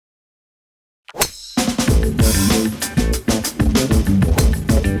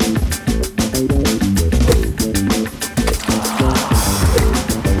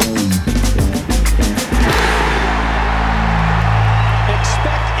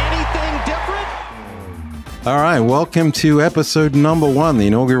All right, welcome to episode number 1, the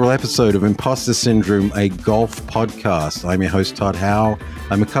inaugural episode of Imposter Syndrome, a golf podcast. I'm your host, Todd Howe.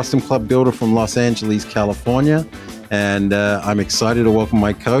 I'm a custom club builder from Los Angeles, California, and I'm excited to welcome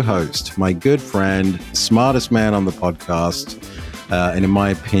my co-host, my good friend, smartest man on the podcast, and in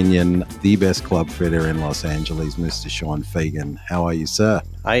my opinion, the best club fitter in Los Angeles, Mr. Sean Fagan. How are you, sir?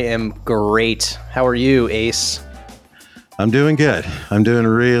 I am great. How are you, Ace? I'm doing good. I'm doing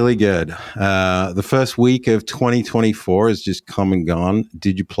really good. The first week of 2024 has just come and gone.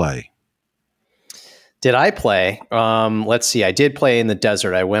 Did you play? Did I play? Let's see. I did play in the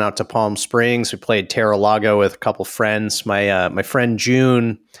desert. I went out to Palm Springs. We played Terra-Lago with a couple friends. My friend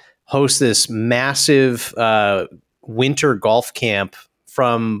June hosts this massive winter golf camp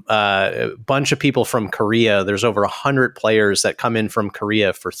from a bunch of people from Korea. There's over 100 players that come in from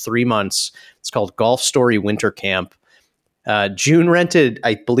Korea for 3 months. It's called Golf Story Winter Camp. June rented,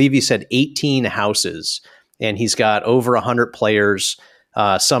 I believe he said 18 houses, and he's got over 100 players,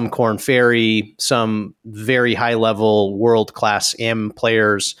 some Korn Ferry, some very high level world-class AM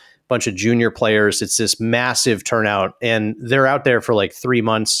players, a bunch of junior players. It's this massive turnout, and they're out there for like 3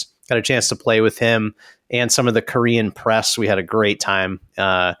 months. Got a chance to play with him and some of the Korean press. We had a great time.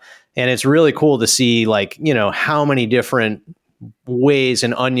 And it's really cool to see, like, you know, how many different ways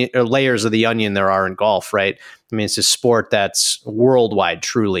and layers of the onion there are in golf, right? I mean, it's a sport that's worldwide,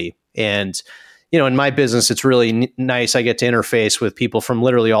 truly. And, you know, in my business, it's really nice. I get to interface with people from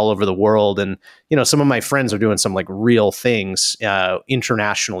literally all over the world. And, you know, some of my friends are doing some like real things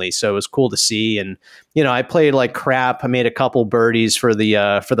internationally. So it was cool to see. And, you know, I played like crap. I made a couple birdies for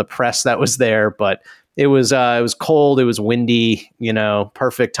the press that was there, but it was cold. It was windy, you know,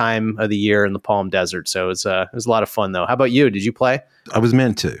 perfect time of the year in the Palm Desert. So it was a lot of fun though. How about you? Did you play? I was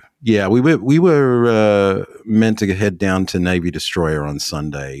meant to. Yeah, we were meant to head down to Navy Destroyer on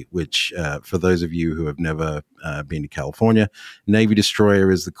Sunday, which for those of you who have never been to California, Navy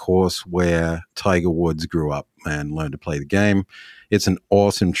Destroyer is the course where Tiger Woods grew up and learned to play the game. It's an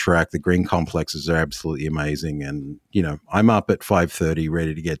awesome track. The green complexes are absolutely amazing. And, you know, I'm up at 5:30,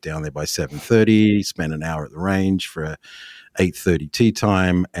 ready to get down there by 7:30, spend an hour at the range for a 8:30 tee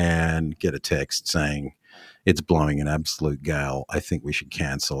time, and get a text saying, it's blowing an absolute gale. I think we should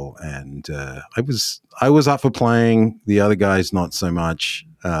cancel. And I was up for playing. The other guys, not so much.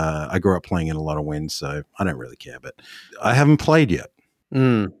 I grew up playing in a lot of wind, so I don't really care. But I haven't played yet.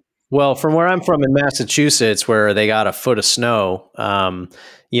 Well, from where I'm from in Massachusetts, where they got a foot of snow,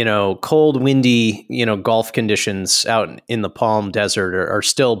 you know, cold, windy, you know, golf conditions out in the Palm Desert are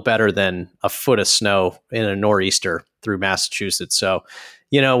still better than a foot of snow in a nor'easter through Massachusetts. So,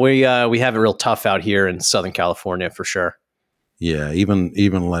 you know, we have it real tough out here in Southern California for sure. Yeah,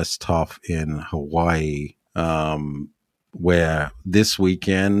 even less tough in Hawaii, where this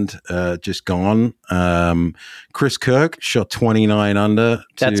weekend just gone, Chris Kirk shot 29 under.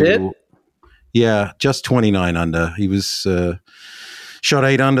 That's it? Yeah, just 29 under. He was shot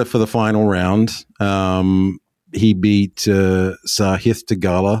 8 under for the final round. He beat Sahith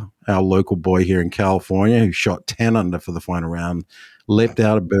Tagala, our local boy here in California, who shot 10 under for the final round. Leapt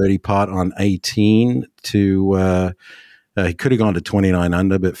out a birdie putt on 18 to he could have gone to 29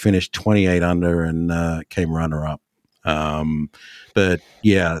 under, but finished 28 under and came runner up. But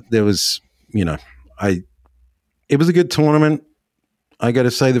yeah, there was, you know, it was a good tournament. I got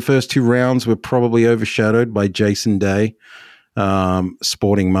to say the first 2 rounds were probably overshadowed by Jason Day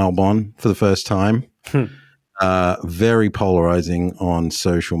sporting Malbon for the first time. Very polarizing on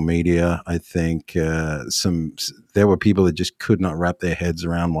social media. I think there were people that just could not wrap their heads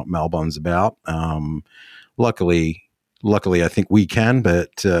around what Malbon's about. Luckily, I think we can,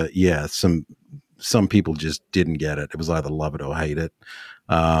 but yeah, some people just didn't get it. It was either love it or hate it.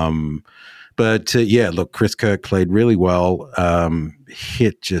 But yeah, look, Chris Kirk played really well.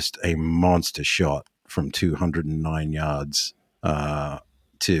 Hit just a monster shot from 209 yards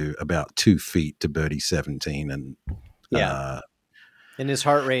to about 2 feet to birdie 17. And and his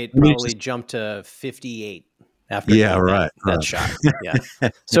heart rate probably jumped to 58 after that shot. Yeah.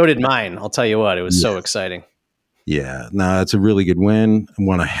 So did mine. I'll tell you what, it was so exciting. Yeah, no, it's a really good win.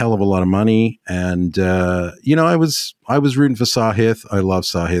 Won a hell of a lot of money, and you know, I was rooting for Sahith. I love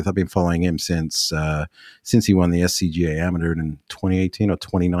Sahith. I've been following him since he won the SCGA Amateur in 2018 or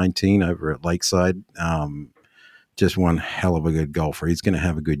 2019 over at Lakeside. Just one hell of a good golfer. He's going to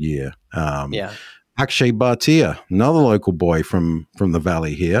have a good year. Akshay Bhatia, another local boy from the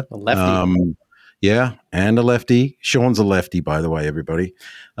Valley here, a lefty. Yeah, and a lefty. Sean's a lefty, by the way, everybody.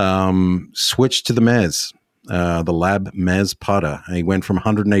 Switched to the Mez. The Lab Mez putter. And he went from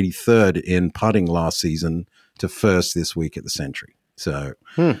 183rd in putting last season to first this week at the Sentry. So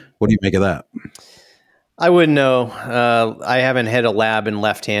what do you make of that? I wouldn't know. I haven't hit a lab in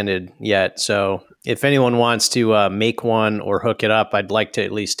left-handed yet, so if anyone wants to make one or hook it up, I'd like to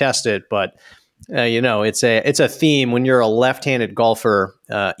at least test it. But it's a theme when you're a left-handed golfer.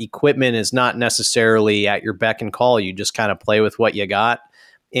 Equipment is not necessarily at your beck and call. You just kind of play with what you got,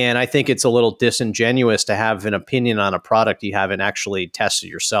 and I think it's a little disingenuous to have an opinion on a product you haven't actually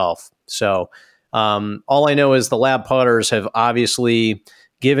tested yourself. So all I know is the lab putters have obviously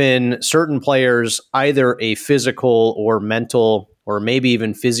given certain players either a physical or mental or maybe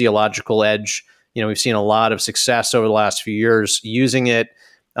even physiological edge. We've seen a lot of success over the last few years using it.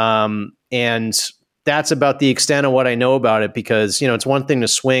 And that's about the extent of what I know about it, because, it's one thing to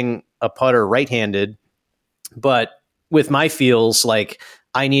swing a putter right-handed, but with my feels, like,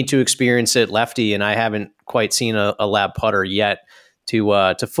 I need to experience it lefty, and I haven't quite seen a lab putter yet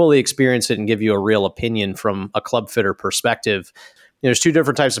to fully experience it and give you a real opinion from a club fitter perspective. There's two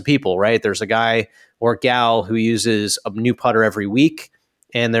different types of people, right? There's a guy or gal who uses a new putter every week,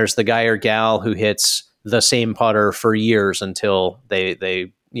 and there's the guy or gal who hits the same putter for years until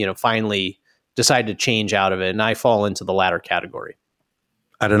they finally decide to change out of it. And I fall into the latter category.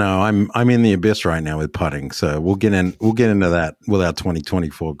 I don't know. I'm in the abyss right now with putting, so we'll get into that with our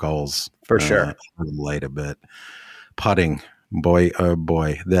 2024 goals for sure a little later. But putting, boy, oh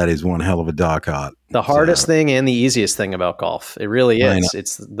boy, that is one hell of a dark art. The hardest thing and the easiest thing about golf. It really is.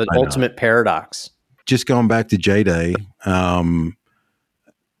 It's the ultimate paradox. Just going back to J-Day,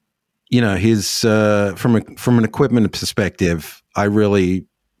 his from an equipment perspective, I really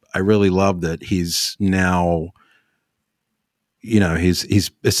love that he's now,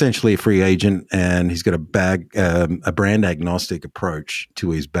 he's essentially a free agent, and he's got a brand agnostic approach to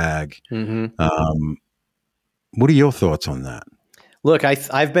his bag. Mm-hmm. What are your thoughts on that? Look,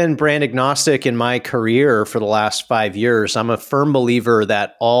 I've been brand agnostic in my career for the last 5 years. I'm a firm believer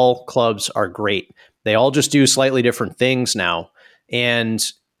that all clubs are great. They all just do slightly different things now. And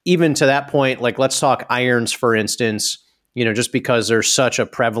even to that point, like, let's talk irons, for instance, just because there's such a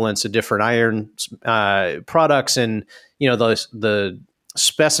prevalence of different iron products, and, the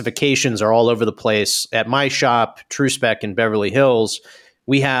specifications are all over the place. At my shop, True Spec in Beverly Hills,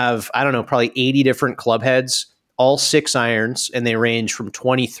 we have, I don't know, probably 80 different club heads, all 6 irons, and they range from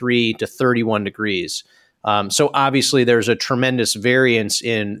 23 to 31 degrees. So obviously there's a tremendous variance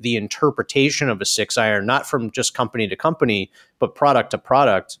in the interpretation of a 6 iron, not from just company to company, but product to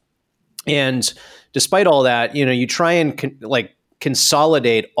product. And despite all that, you try and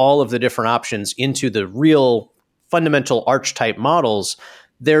consolidate all of the different options into the real fundamental arch type models.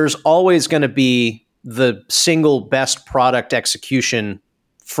 There's always going to be the single best product execution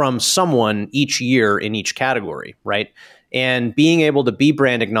from someone each year in each category, right? And being able to be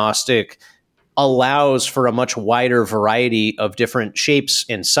brand agnostic allows for a much wider variety of different shapes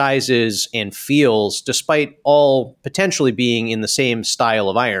and sizes and feels, despite all potentially being in the same style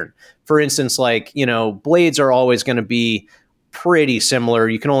of iron. For instance, blades are always going to be pretty similar.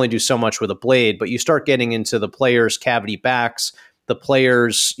 You can only do so much with a blade, but you start getting into the players' cavity backs, the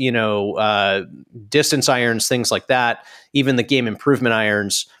players, distance irons, things like that, even the game improvement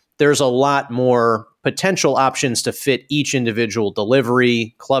irons. There's a lot more potential options to fit each individual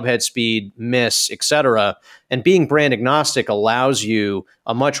delivery, club head speed, miss, etc. And being brand agnostic allows you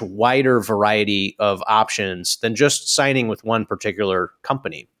a much wider variety of options than just signing with one particular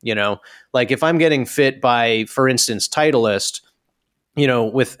company. Like if I'm getting fit by, for instance, Titleist,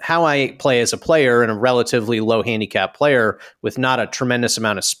 with how I play as a player and a relatively low handicap player with not a tremendous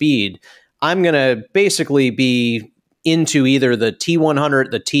amount of speed, I'm going to basically be into either the T100,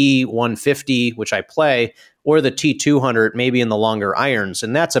 the T150, which I play, or the T200, maybe in the longer irons.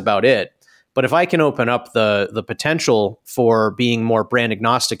 And that's about it. But if I can open up the potential for being more brand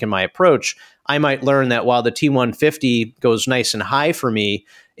agnostic in my approach, I might learn that while the T150 goes nice and high for me,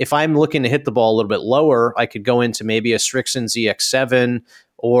 if I'm looking to hit the ball a little bit lower, I could go into maybe a Strixon ZX7,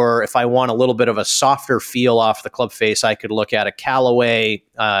 or if I want a little bit of a softer feel off the club face, I could look at a Callaway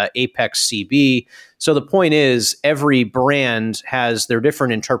Apex CB. So the point is, every brand has their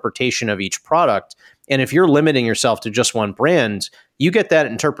different interpretation of each product. And if you're limiting yourself to just one brand, you get that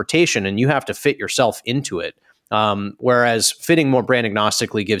interpretation and you have to fit yourself into it. Whereas fitting more brand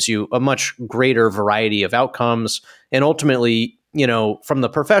agnostically gives you a much greater variety of outcomes. And ultimately, from the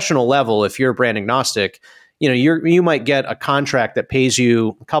professional level, if you're brand agnostic, you might get a contract that pays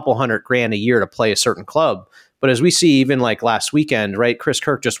you a couple $100,000 a year to play a certain club. But as we see, even like last weekend, right, Chris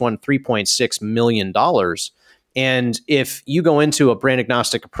Kirk just won $3.6 million. And if you go into a brand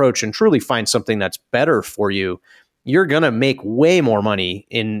agnostic approach and truly find something that's better for you, you're going to make way more money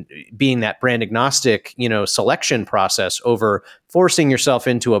in being that brand agnostic, selection process over forcing yourself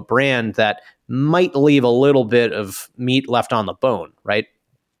into a brand that might leave a little bit of meat left on the bone, right?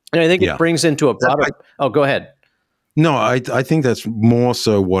 And I think it brings into a broader. Go ahead. No, I think that's more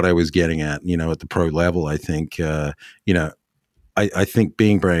so what I was getting at. At the pro level, I think I think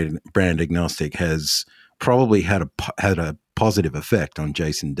being brand agnostic has probably had a positive effect on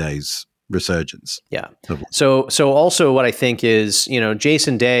Jason Day's resurgence. Yeah. So also what I think is,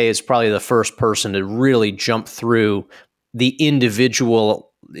 Jason Day is probably the first person to really jump through the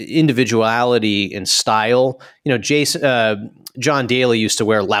individuality and style. John Daly used to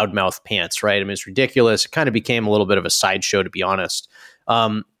wear loudmouth pants, right? I mean, it's ridiculous. It kind of became a little bit of a sideshow, to be honest.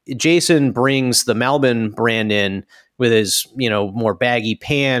 Jason brings the Malbon brand in with his, more baggy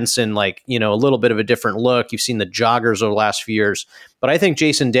pants and a little bit of a different look. You've seen the joggers over the last few years, but I think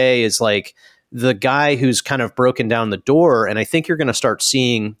Jason Day is like the guy who's kind of broken down the door. And I think you're going to start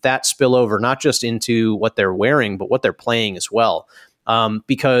seeing that spill over, not just into what they're wearing, but what they're playing as well.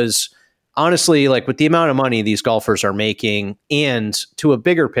 Because honestly, with the amount of money these golfers are making and to a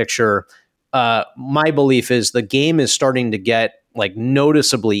bigger picture, my belief is the game is starting to get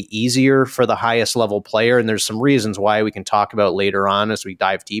noticeably easier for the highest level player. And there's some reasons why we can talk about later on as we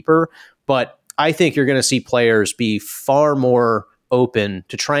dive deeper. But I think you're going to see players be far more open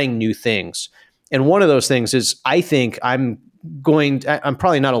to trying new things. And one of those things is, I think I'm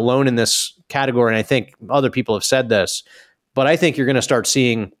probably not alone in this category. And I think other people have said this, but I think you're going to start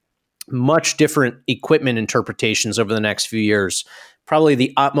seeing much different equipment interpretations over the next few years. Probably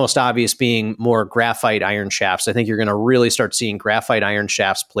the most obvious being more graphite iron shafts. I think you're going to really start seeing graphite iron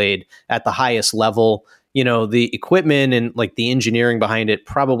shafts played at the highest level. The equipment and the engineering behind it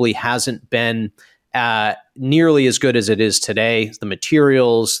probably hasn't been nearly as good as it is today. The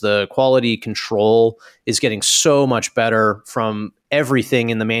materials, the quality control is getting so much better from everything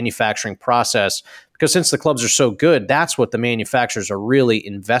in the manufacturing process. Because since the clubs are so good, that's what the manufacturers are really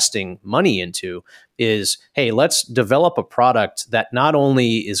investing money into is, hey, let's develop a product that not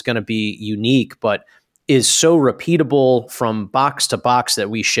only is going to be unique, but is so repeatable from box to box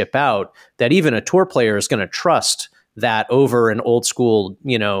that we ship out that even a tour player is going to trust that over an old school,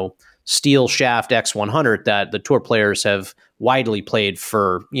 steel shaft X100 that the tour players have widely played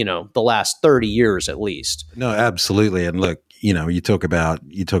for, the last 30 years at least. No, absolutely. And look, you talk about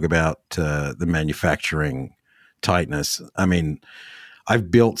the manufacturing tightness. I mean, I've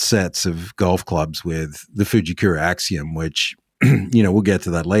built sets of golf clubs with the Fujikura Axiom, which, we'll get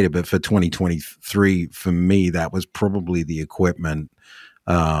to that later. But for 2023, for me, that was probably the equipment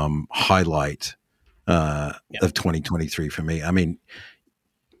highlight of 2023 for me. I mean,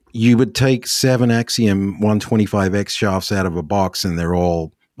 you would take 7 Axiom 125X shafts out of a box, and they're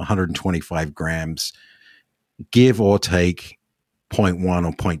all 125 grams. Give or take 0.1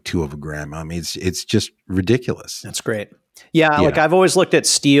 or 0.2 of a gram. I mean, it's just ridiculous. That's great. Yeah, I've always looked at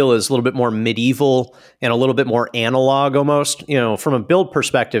steel as a little bit more medieval and a little bit more analog almost. From a build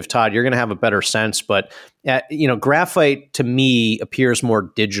perspective, Todd, you're going to have a better sense. But, graphite to me appears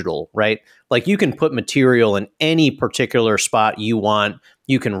more digital, right? You can put material in any particular spot you want.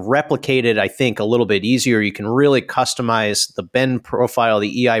 You can replicate it, I think, a little bit easier. You can really customize the bend profile,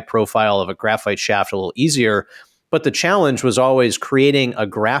 the EI profile of a graphite shaft a little easier. But the challenge was always creating a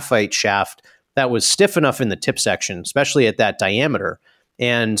graphite shaft that was stiff enough in the tip section, especially at that diameter.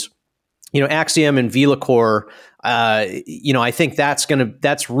 And, Axiom and VelaCore, I think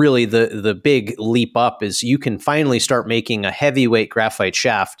that's really the big leap up is you can finally start making a heavyweight graphite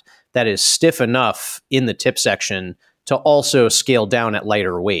shaft that is stiff enough in the tip section to also scale down at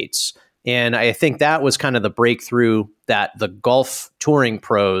lighter weights. And I think that was kind of the breakthrough that the golf touring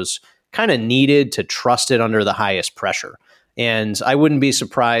pros kind of needed to trust it under the highest pressure. And I wouldn't be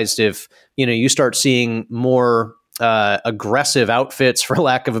surprised if, you start seeing more aggressive outfits, for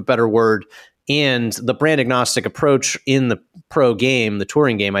lack of a better word, and the brand agnostic approach in the pro game, the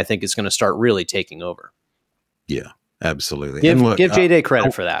touring game, I think is going to start really taking over. Yeah, absolutely. Give J-Day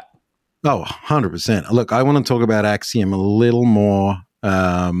credit for that. Oh, 100%. Look, I want to talk about Axiom a little more,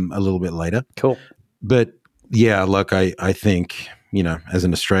 a little bit later. Cool. But yeah, look, I think, as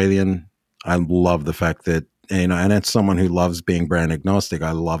an Australian, I love the fact that, and as someone who loves being brand agnostic,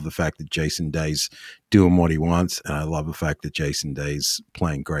 I love the fact that Jason Day's doing what he wants. And I love the fact that Jason Day's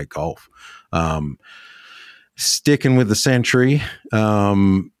playing great golf. Sticking with the Sentry,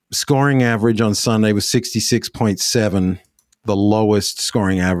 scoring average on Sunday was 66.7. The lowest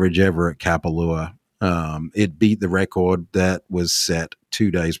scoring average ever at Kapalua. It beat the record that was set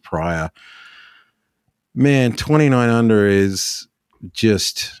 2 days prior. Man, 29 under is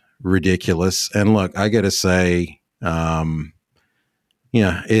just ridiculous. And look, I got to say, there's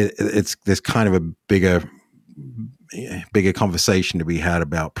kind of a bigger bigger conversation to be had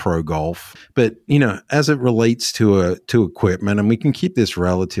about pro golf. But, you know, as it relates to equipment, and we can keep this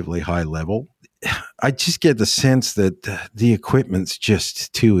relatively high level, I just get the sense that the equipment's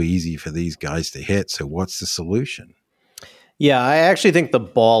just too easy for these guys to hit. So what's the solution? Yeah, I actually think the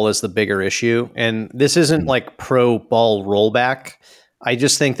ball is the bigger issue. And this isn't like pro ball rollback. I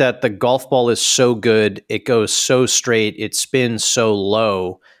just think that the golf ball is so good. It goes so straight. It spins so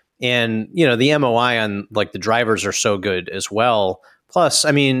low. And, you know, the MOI on like the drivers are so good as well. Plus,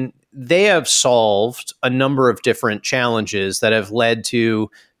 I mean, they have solved a number of different challenges that have led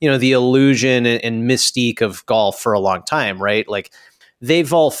to, you know, the illusion and mystique of golf for a long time, right? Like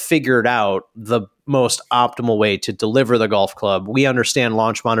they've all figured out the most optimal way to deliver the golf club. We understand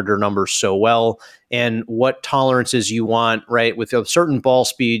launch monitor numbers so well and what tolerances you want, right? With a certain ball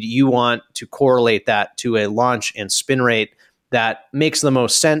speed, you want to correlate that to a launch and spin rate that makes the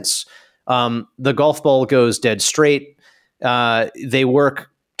most sense. The golf ball goes dead straight. They work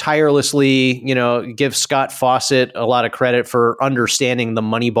tirelessly, you know, give Scott Fawcett a lot of credit for understanding the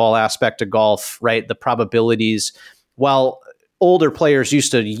money ball aspect of golf, right? The probabilities. While older players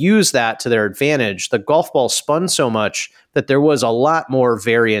used to use that to their advantage, the golf ball spun so much that there was a lot more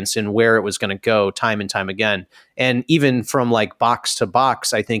variance in where it was going to go time and time again. And even from like box to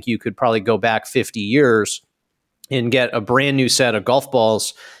box, I think you could probably go back 50 years and get a brand new set of golf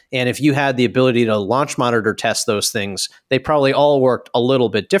balls. And if you had the ability to launch monitor test those things, they probably all worked a little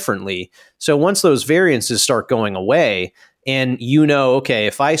bit differently. So once those variances start going away, and you know, okay,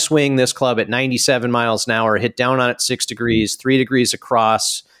 if I swing this club at 97 miles an hour, hit down on it 6 degrees, 3 degrees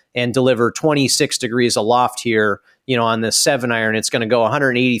across, and deliver 26 degrees aloft here, you know, on this 7-iron, it's going to go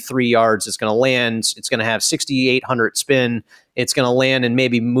 183 yards. It's going to land. It's going to have 6,800 spin. It's going to land and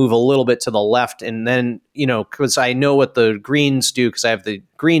maybe move a little bit to the left. And then, you know, because I know what the greens do, because I have the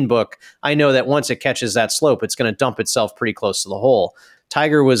green book, I know that once it catches that slope, it's going to dump itself pretty close to the hole.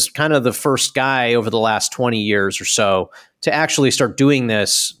 Tiger was kind of the first guy over the last 20 years or so to actually start doing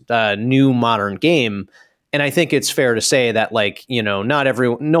this new modern game. And I think it's fair to say that, like, you know,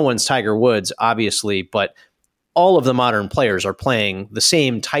 no one's Tiger Woods, obviously, but all of the modern players are playing the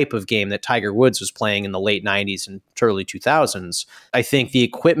same type of game that Tiger Woods was playing in the late 90s and early 2000s. I think the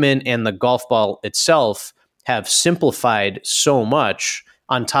equipment and the golf ball itself have simplified so much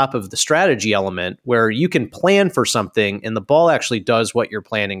on top of the strategy element where you can plan for something and the ball actually does what you're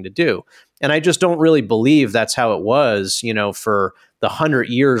planning to do. And I just don't really believe that's how it was, you know, for the 100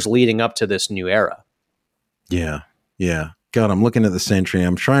 years leading up to this new era. Yeah. Yeah. God, I'm looking at the Sentry.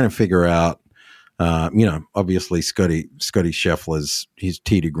 I'm trying to figure out, you know, obviously Scotty Scheffler's, his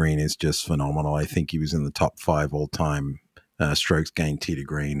tee to green is just phenomenal. I think he was in the top 5 all time strokes gained tee to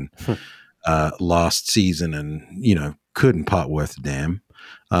green last season, and, you know, couldn't putt worth a damn.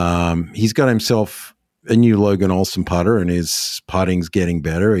 He's got himself a new Logan Olson putter, and his putting's getting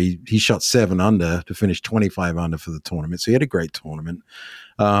better. He shot 7 under to finish 25 under for the tournament. So he had a great tournament.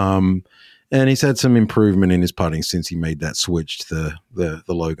 And he's had some improvement in his putting since he made that switch to the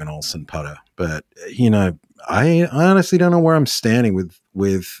Logan Olson putter. But, you know, I honestly don't know where I'm standing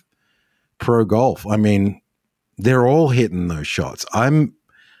with pro golf. I mean, they're all hitting those shots. I'm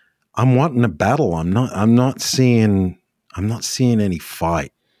wanting a battle. I'm not seeing any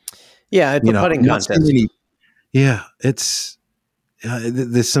fight. Yeah, it's a putting contest. It's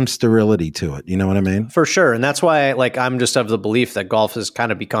there's some sterility to it. You know what I mean? For sure. And that's why, like, I'm just of the belief that golf has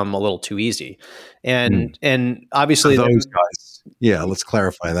kind of become a little too easy. And obviously those guys. Yeah, let's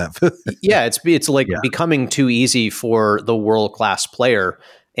clarify that. Yeah, it's like becoming too easy for the world-class player.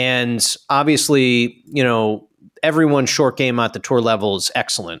 And obviously, you know, everyone's short game at the tour level is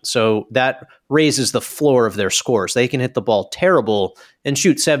excellent. So that raises the floor of their scores. They can hit the ball terrible and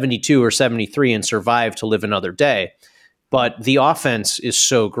shoot 72 or 73 and survive to live another day. But the offense is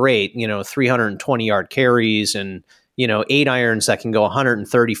so great, you know, 320-yard carries and, you know, 8-irons that can go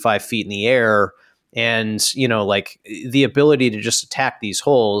 135 feet in the air. And, you know, like the ability to just attack these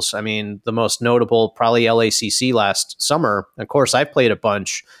holes. I mean, the most notable, probably LACC last summer. Of course, I've played a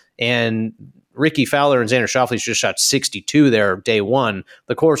bunch. And Ricky Fowler and Xander Schauffele just shot 62 there day one.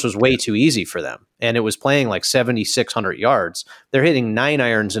 The course was way too easy for them. And it was playing like 7,600 yards. They're hitting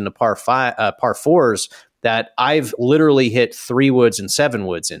 9-irons into par 4s that I've literally hit 3 woods and 7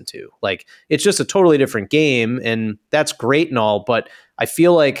 woods into. Like, it's just a totally different game, and that's great and all, but I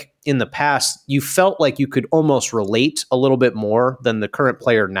feel like in the past, you felt like you could almost relate a little bit more than the current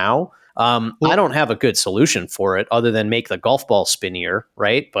player now. I don't have a good solution for it other than make the golf ball spinnier,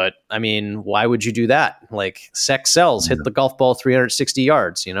 right? But, I mean, why would you do that? Like, sex sells, hit the golf ball 360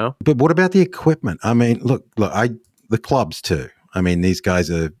 yards, you know? But what about the equipment? I mean, look, the clubs too. I mean, these guys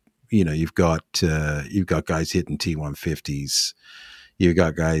are, you've got guys hitting T150s, you've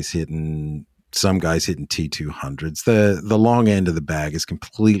got some guys hitting T200s. The long end of the bag is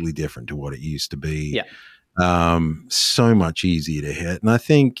completely different to what it used to be. Yeah. So much easier to hit, and I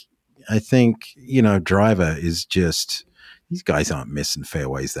think driver is just, these guys aren't missing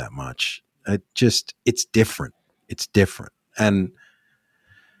fairways that much. It's different. It's different, and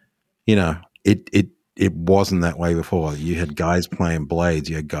it wasn't that way before. You had guys playing blades,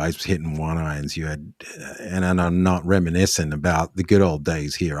 you had guys hitting one irons, and I'm not reminiscing about the good old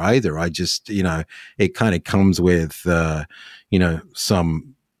days here either. I just, it kind of comes with,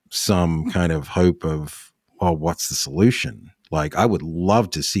 some kind of hope of, well, what's the solution? Like, I would love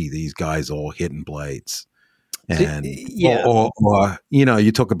to see these guys all hitting blades. And Yeah. or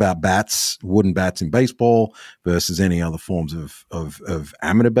you talk about bats, wooden bats in baseball versus any other forms of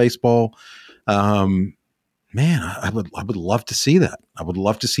amateur baseball. Man, I would love to see that. I would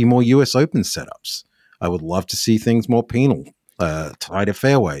love to see more U.S. Open setups. I would love to see things more penal, tighter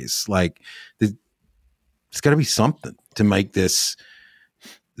fairways. Like, there's got to be something to make this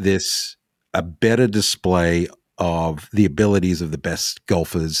a better display of the abilities of the best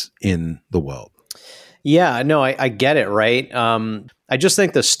golfers in the world. Yeah, no, I get it, right? I just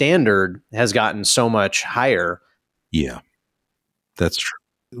think the standard has gotten so much higher. Yeah, that's true.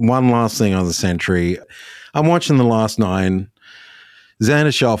 One last thing on the Sentry. I'm watching the last 9.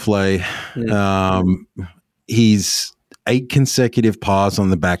 Xander Schauffele, he's 8 consecutive pars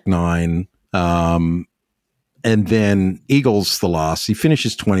on the back 9. And then Eagles the last. He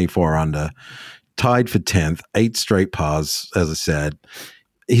finishes 24 under, tied for 10th, 8 straight pars, as I said.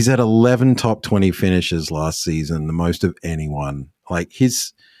 He's had 11 top 20 finishes last season, the most of anyone. Like,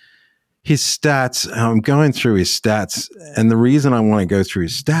 his stats, I'm going through his stats, and the reason I want to go through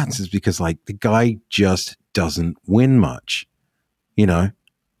his stats is because, like, the guy just doesn't win much, And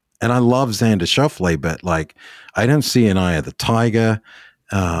I love Xander Schauffele, but, like, I don't see an eye of the tiger.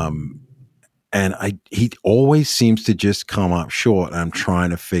 And he always seems to just come up short. I'm trying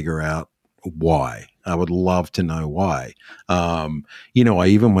to figure out why. I would love to know why. I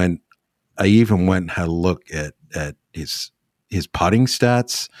even went and had a look at his putting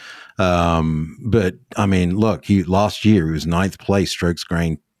stats. But I mean, look, last year he was 9th place strokes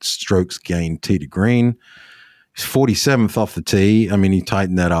gained tee to green. He's 47th off the tee. I mean, he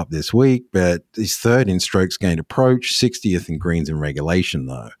tightened that up this week, but he's 3rd in strokes gained approach, 60th in greens in regulation,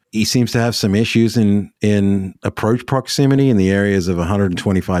 though. He seems to have some issues in approach proximity in the areas of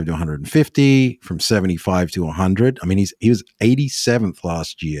 125 to 150, from 75 to 100. I mean, he was 87th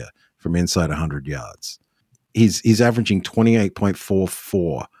last year from inside 100 yards. He's averaging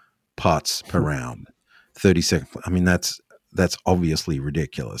 28.44 putts per round, 32nd. I mean, that's obviously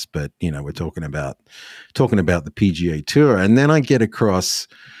ridiculous, but we're talking about the PGA Tour. And then I get across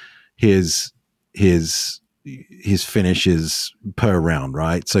his finishes per round,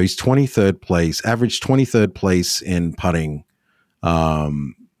 right? So he's 23rd place, averaged 23rd place in putting for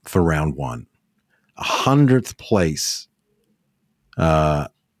round 1, 100th place for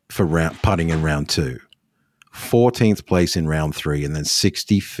putting in round 2, 14th place in round 3, and then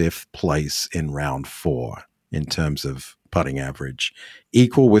 65th place in round 4 in terms of putting average,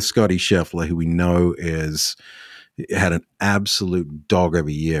 equal with Scotty Scheffler, who we know had an absolute dog of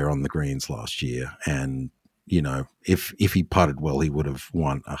a year on the greens last year. And, if he putted well, he would have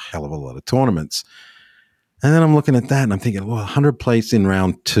won a hell of a lot of tournaments. And then I'm looking at that and I'm thinking, well, 100 place in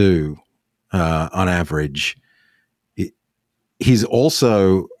round 2 on average. He's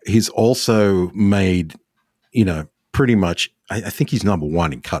also made, pretty much, I think he's number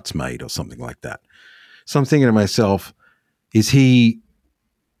 1 in cuts made or something like that. So I'm thinking to myself, is he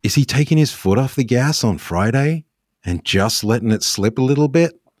taking his foot off the gas on Friday and just letting it slip a little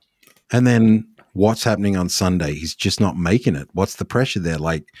bit? And then what's happening on Sunday? He's just not making it. What's the pressure there?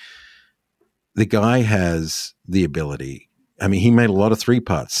 Like, the guy has the ability. I mean, he made a lot of 3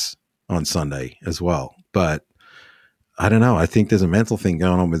 putts on Sunday as well. But I don't know. I think there's a mental thing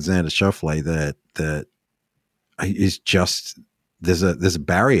going on with Xander Schauffele that is just, there's a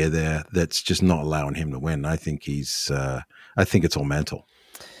barrier there that's just not allowing him to win. I think I think it's all mental.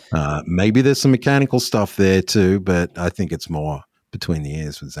 Maybe there's some mechanical stuff there too, but I think it's more between the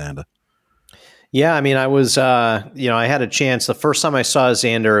ears with Xander. Yeah, I mean, I was, I had a chance. The first time I saw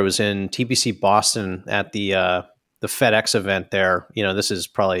Xander, it was in TPC Boston at the FedEx event there. This is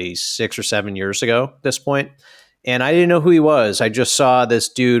probably 6 or 7 years ago at this point. And I didn't know who he was. I just saw this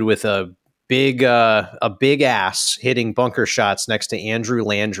dude with a big ass hitting bunker shots next to Andrew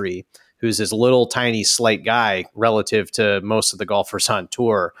Landry, who's this little tiny slight guy relative to most of the golfers on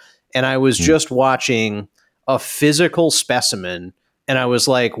tour. And I was just watching a physical specimen And I was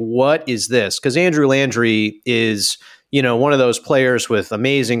like, what is this? Because Andrew Landry is, one of those players with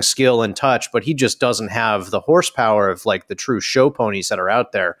amazing skill and touch, but he just doesn't have the horsepower of like the true show ponies that are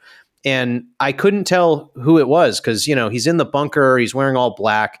out there. And I couldn't tell who it was because, he's in the bunker. He's wearing all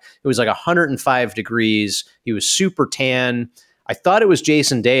black. It was like 105 degrees. He was super tan. I thought it was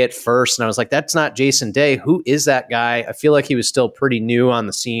Jason Day at first. And I was like, that's not Jason Day. Who is that guy? I feel like he was still pretty new on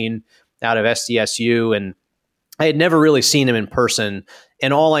the scene out of SDSU. And I had never really seen him in person.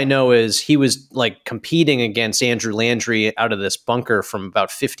 And all I know is he was like competing against Andrew Landry out of this bunker from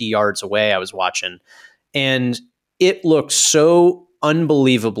about 50 yards away. I was watching. And it looked so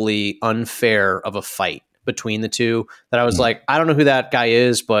unbelievably unfair of a fight between the two that I was like, I don't know who that guy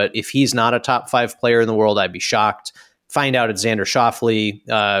is, but if he's not a top 5 player in the world, I'd be shocked. Find out it's Xander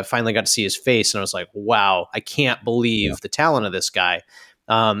Schauffele. Finally got to see his face, and I was like, wow, I can't believe the talent of this guy.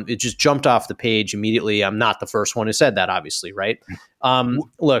 It just jumped off the page immediately. I'm not the first one who said that, obviously, right?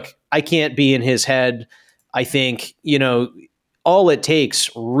 Look, I can't be in his head. I think, all it takes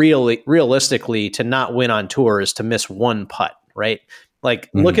realistically to not win on tour is to miss one putt, right? Like,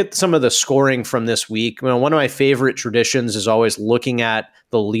 look at some of the scoring from this week. One of my favorite traditions is always looking at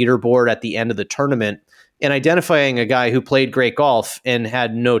the leaderboard at the end of the tournament and identifying a guy who played great golf and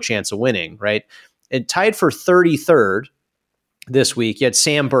had no chance of winning, right? It tied for 33rd this week. You had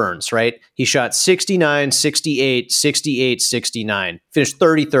Sam Burns, right? He shot 69, 68, 68, 69, finished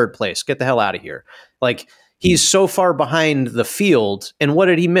 33rd place. Get the hell out of here. Like, he's so far behind the field. And what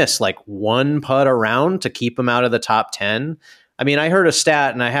did he miss? Like one putt around to keep him out of the top 10? I mean, I heard a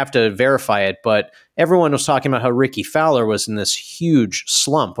stat and I have to verify it, but everyone was talking about how Ricky Fowler was in this huge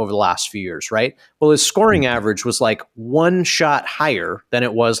slump over the last few years, right? Well, his scoring average was like one shot higher than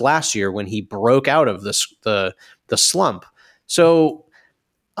it was last year when he broke out of the slump. So,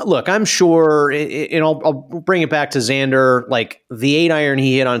 look, I'm sure, and I'll bring it back to Xander, like the 8-iron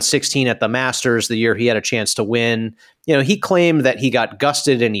he hit on 16 at the Masters the year he had a chance to win. He claimed that he got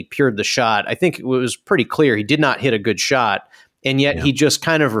gusted and he pured the shot. I think it was pretty clear he did not hit a good shot, and yet he just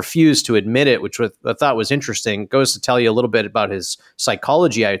kind of refused to admit it, which I thought was interesting. It goes to tell you a little bit about his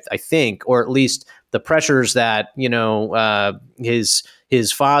psychology, I think, or at least the pressures that,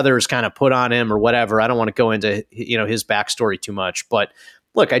 his father's kind of put on him or whatever. I don't want to go into, his backstory too much, but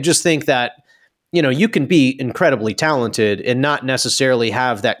look, I just think that, you can be incredibly talented and not necessarily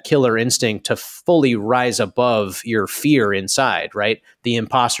have that killer instinct to fully rise above your fear inside, right? The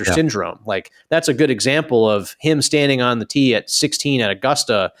imposter syndrome. Like, that's a good example of him standing on the tee at 16 at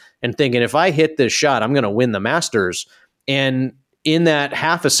Augusta and thinking, if I hit this shot, I'm going to win the Masters. And in that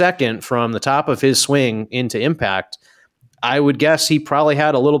half a second from the top of his swing into impact, I would guess he probably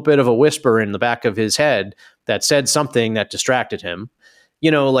had a little bit of a whisper in the back of his head that said something that distracted him.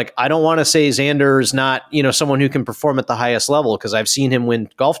 Like, I don't want to say Xander is not, someone who can perform at the highest level, because I've seen him win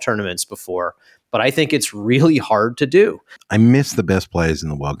golf tournaments before, but I think it's really hard to do. I miss the best players in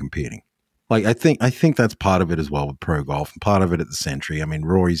the world competing. Like, I think that's part of it as well with pro golf, and part of it at the Sentry. I mean,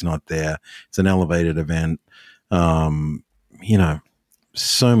 Rory's not there. It's an elevated event. So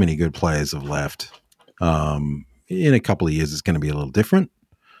many good players have left. In a couple of years, it's going to be a little different.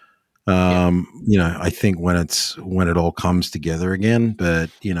 I think when it all comes together again, but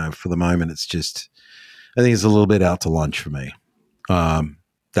for the moment, I think it's a little bit out to lunch for me.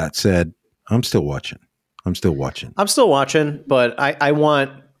 That said, I'm still watching, but I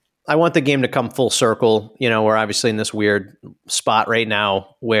want the game to come full circle. We're obviously in this weird spot right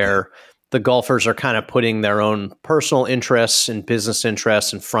now where the golfers are kind of putting their own personal interests and business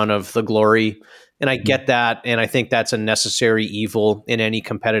interests in front of the glory. And I get that. And I think that's a necessary evil in any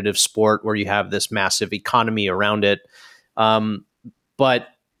competitive sport where you have this massive economy around it. But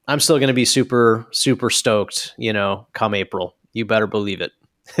I'm still going to be super, super stoked, come April. You better believe it.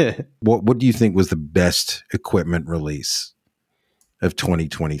 What do you think was the best equipment release of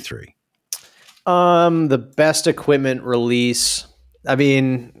 2023? The best equipment release. I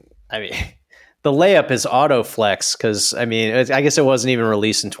mean, the layup is Autoflex because, I guess it wasn't even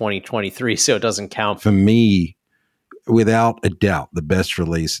released in 2023, so it doesn't count. For me, without a doubt, the best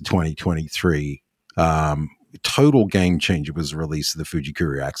release of 2023, total game changer, was the release of the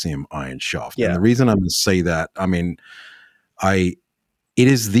Fujikura Axiom Iron Shaft. Yeah. And the reason I'm going to say that, it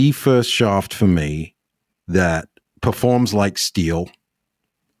is the first shaft for me that performs like steel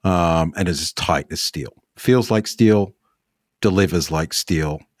and is as tight as steel. Feels like steel, delivers like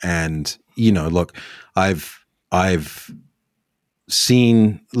steel. And look, I've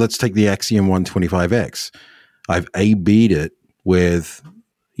seen, let's take the Axiom 125X. I've A-B'd it with,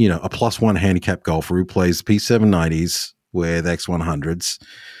 a +1 handicap golfer who plays P790s with X100s.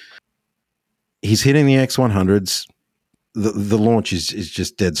 He's hitting the X100s the launch is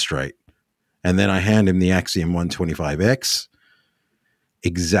just dead straight. And then I hand him the Axiom 125X,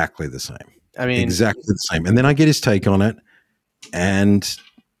 exactly the same. I mean, exactly the same. And then I get his take on it, and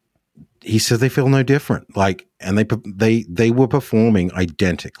he says they feel no different. Like, and they were performing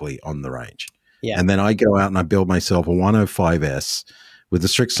identically on the range. yeah. And then I go out and I build myself a 105S with the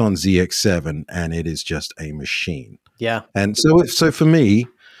Strixon ZX7, and it is just a machine. Yeah. And so for me,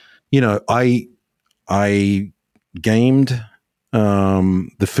 I gamed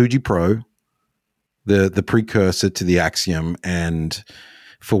the Fuji Pro, the precursor to the Axiom, and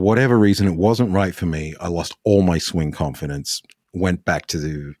for whatever reason, it wasn't right for me. I lost all my swing confidence, went back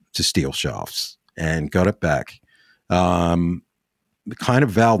to steel shafts and got it back. Kind of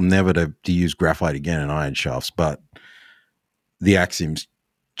vowed never to use graphite again in iron shafts, but the Axiom's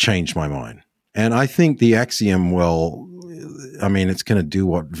changed my mind. And I think the Axiom it's going to do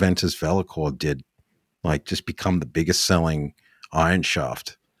what Ventus Velocore did, like just become the biggest selling iron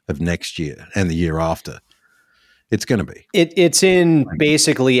shaft of next year and the year after. It's going to be. It's in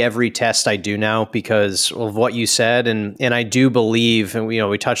basically every test I do now because of what you said, and I do believe, and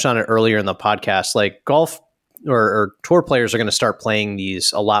we touched on it earlier in the podcast, like golf or tour players are going to start playing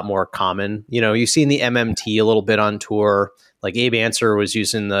these a lot more common. You've seen the MMT a little bit on tour. Like Abe Answer was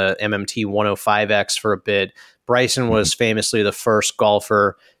using the MMT 105X for a bit. Bryson was famously the first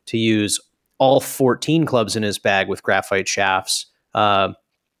golfer to use all 14 clubs in his bag with graphite shafts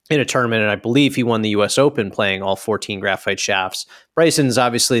in a tournament, and I believe he won the U.S. Open playing all 14 graphite shafts. Bryson's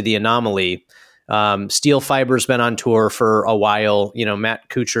obviously the anomaly. Steel fiber's been on tour for a while. Matt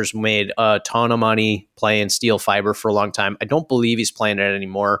Kuchar's made a ton of money playing steel fiber for a long time. I don't believe he's playing it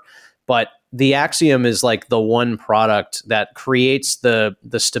anymore, but the Axiom is like the one product that creates the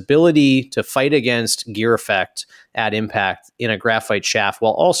stability to fight against gear effect at impact in a graphite shaft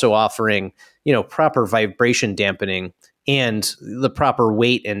while also offering, proper vibration dampening and the proper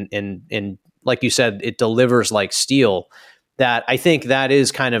weight and like you said, it delivers like steel. That I think that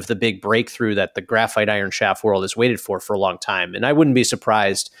is kind of the big breakthrough that the graphite iron shaft world has waited for a long time. And I wouldn't be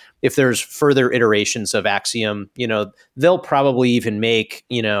surprised if there's further iterations of Axiom. They'll probably even make,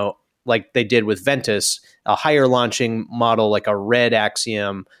 like they did with Ventus, a higher launching model, like a red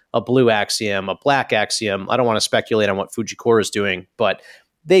Axiom, a blue Axiom, a black Axiom. I don't want to speculate on what Fujikura is doing, but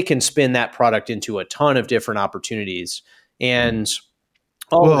they can spin that product into a ton of different opportunities. And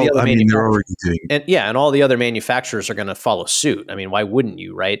all the other manufacturers, and all the other manufacturers are going to follow suit. I mean, why wouldn't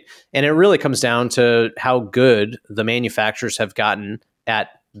you, right? And it really comes down to how good the manufacturers have gotten at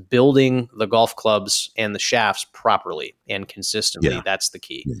building the golf clubs and the shafts properly and consistently. Yeah. That's the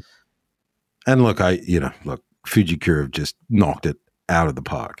key. Yeah. And look, Fujikura just knocked it out of the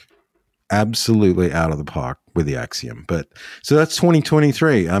park. Absolutely out of the park with the Axiom. But so that's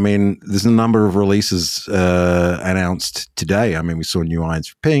 2023. I mean, there's a number of releases announced today. I mean, we saw new irons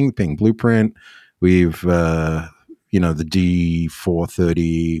for Ping Blueprint. We've, the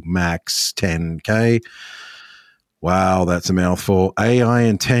D430 Max 10K. Wow, that's a mouthful. AI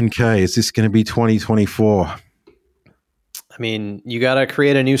and 10K. Is this going to be 2024? I mean, you got to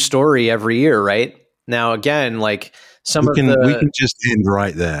create a new story every year, right? Now, again, like we can just end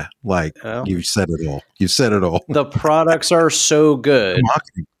right there. Like, you've said it all. You've said it all. The products are so good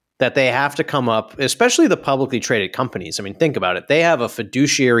that they have to come up, especially the publicly traded companies. I mean, think about it. They have a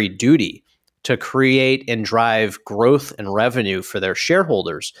fiduciary duty to create and drive growth and revenue for their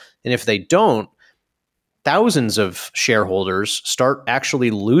shareholders. And if they don't, thousands of shareholders start actually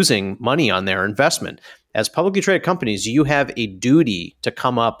losing money on their investment. As publicly traded companies, you have a duty to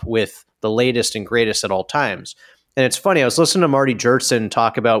come up with the latest and greatest at all times. And it's funny, I was listening to Marty Jurtson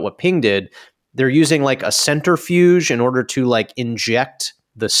talk about what Ping did. They're using like a centrifuge in order to like inject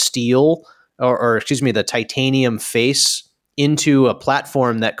the steel or the titanium face into a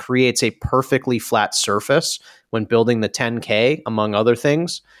platform that creates a perfectly flat surface when building the 10K, among other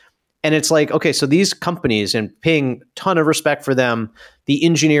things. And it's like, okay, so these companies, and Ping, ton of respect for them, the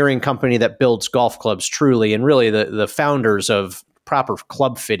engineering company that builds golf clubs truly, and really the founders of proper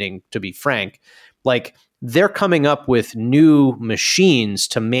club fitting, to be frank, like they're coming up with new machines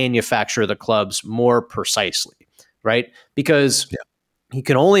to manufacture the clubs more precisely, right? Because you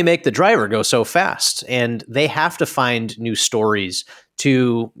can only make the driver go so fast, and they have to find new stories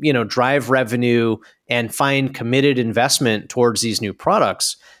to, drive revenue and find committed investment towards these new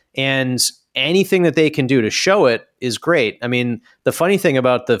products. And anything that they can do to show it is great. I mean, the funny thing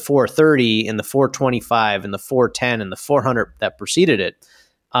about the 430 and the 425 and the 410 and the 400 that preceded it,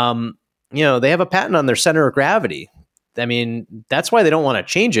 they have a patent on their center of gravity. I mean, that's why they don't want to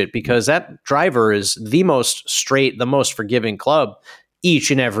change it, because that driver is the most straight, the most forgiving club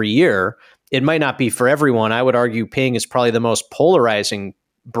each and every year. it might not be for everyone. I would argue Ping is probably the most polarizing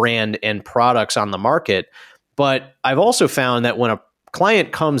brand and products on the market. But I've also found that when a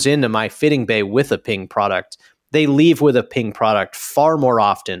client comes into my fitting bay with a Ping product, they leave with a Ping product far more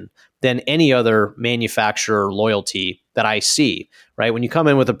often than any other manufacturer loyalty that I see, right? When you come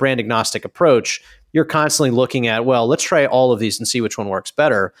in with a brand agnostic approach, you're constantly looking at, well, let's try all of these and see which one works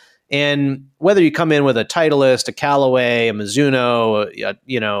better. And whether you come in with a Titleist, a Callaway, a Mizuno,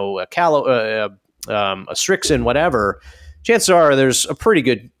 a Strixon, whatever, chances are there's a pretty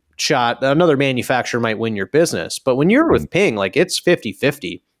good shot another manufacturer might win your business. But when you're with Ping, like it's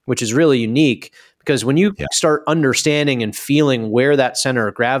 50-50, which is really unique because when you start understanding and feeling where that center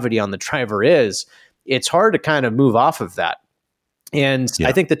of gravity on the driver is, it's hard to kind of move off of that. And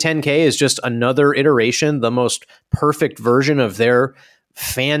I think the 10K is just another iteration, the most perfect version of their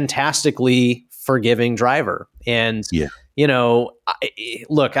fantastically forgiving driver. And,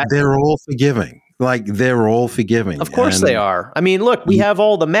 look, they're all forgiving. Like they're all forgiving. Of course they are. I mean, look, we have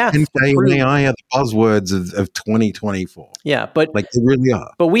all the math. And AI are the buzzwords of 2024. Yeah, but like they really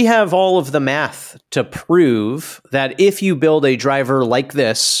are. But we have all of the math to prove that if you build a driver like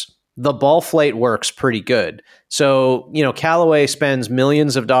this, the ball flight works pretty good. So, Callaway spends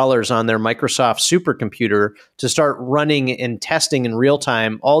millions of dollars on their Microsoft supercomputer to start running and testing in real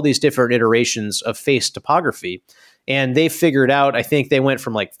time all these different iterations of face topography. And they figured out, I think they went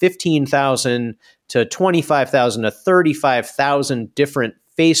from like 15,000 to 25,000 to 35,000 different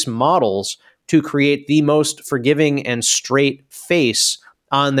face models to create the most forgiving and straight face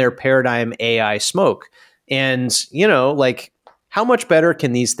on their Paradigm AI smoke. And, how much better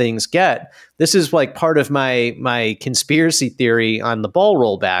can these things get? This is like part of my conspiracy theory on the ball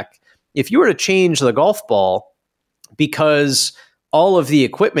rollback. If you were to change the golf ball because all of the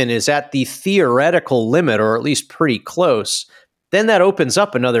equipment is at the theoretical limit, or at least pretty close, then that opens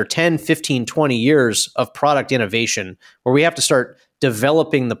up another 10, 15, 20 years of product innovation where we have to start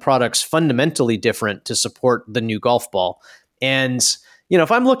developing the products fundamentally different to support the new golf ball. And if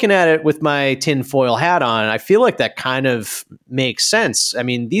I'm looking at it with my tinfoil hat on, I feel like that kind of makes sense. I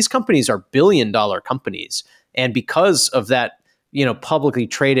mean, these companies are billion-dollar companies. And because of that, publicly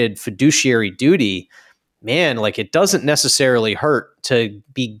traded fiduciary duty, man, like it doesn't necessarily hurt to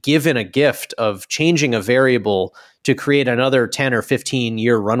be given a gift of changing a variable to create another 10 or 15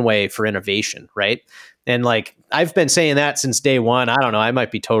 year runway for innovation, right? And like I've been saying that since day one. I don't know, I might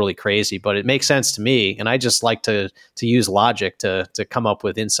be totally crazy, but it makes sense to me. And I just like to use logic to come up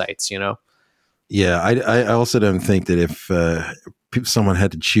with insights, Yeah, I also don't think that if someone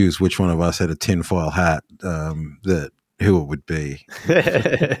had to choose which one of us had a tinfoil hat, that who it would be.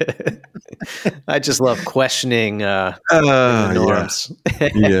 I just love questioning the norms.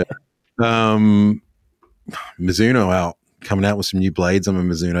 Yeah. Mizuno coming out with some new blades. I'm a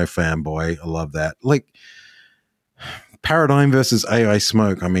Mizuno fanboy. I love that. Like Paradigm versus AI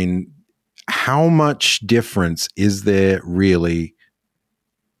smoke. I mean, how much difference is there really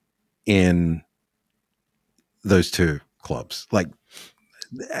in those two clubs? Like,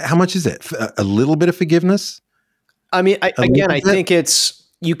 how much is it? A little bit of forgiveness? I mean, I think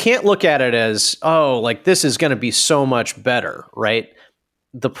you can't look at it as, like this is going to be so much better, right?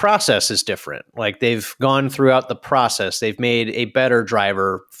 The process is different. Like they've gone throughout the process. They've made a better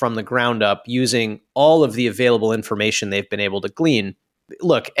driver from the ground up using all of the available information they've been able to glean.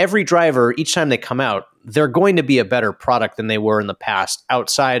 Look, every driver, each time they come out, they're going to be a better product than they were in the past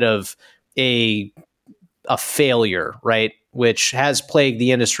outside of a failure, right? Which has plagued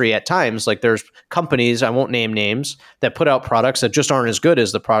the industry at times. Like there's companies, I won't name names, that put out products that just aren't as good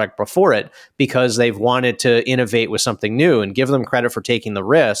as the product before it because they've wanted to innovate with something new, and give them credit for taking the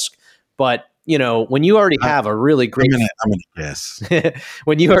risk. But, when you already have a really great... I'm going to guess.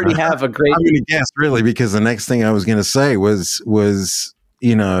 When you already have a great... I'm going to guess, really, because the next thing I was going to say was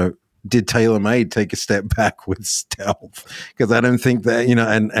did TaylorMade take a step back with stealth? Because I don't think that,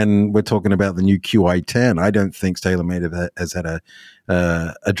 and we're talking about the new QI10. I don't think TaylorMade has had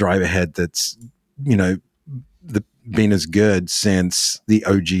a driver head that's, been as good since the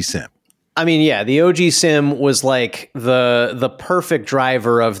OG Sim. I mean, yeah, the OG Sim was like the perfect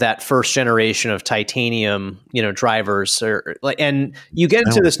driver of that first generation of titanium, drivers. And you get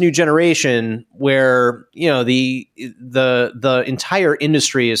into this new generation where the entire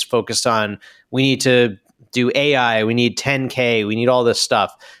industry is focused on, we need to do AI, we need 10K, we need all this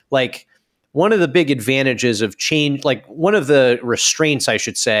stuff. Like one of the big advantages of change, like one of the restraints, I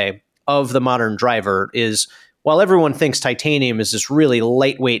should say, of the modern driver is, while everyone thinks titanium is this really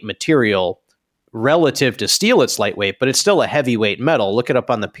lightweight material, relative to steel, it's lightweight, but it's still a heavyweight metal. Look it up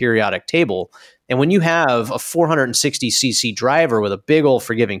on the periodic table. And when you have a 460cc driver with a big old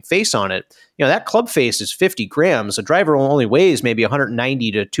forgiving face on it, that club face is 50 grams. A driver only weighs maybe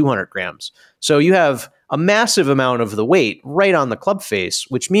 190 to 200 grams. So you have a massive amount of the weight right on the club face,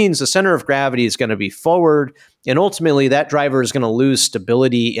 which means the center of gravity is going to be forward. And ultimately, that driver is going to lose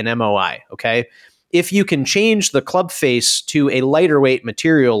stability in MOI. Okay. If you can change the club face to a lighter weight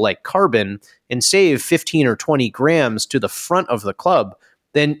material like carbon and save 15 or 20 grams to the front of the club,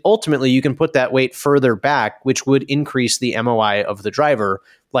 then ultimately you can put that weight further back, which would increase the MOI of the driver,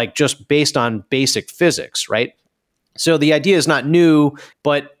 like just based on basic physics, right? So the idea is not new,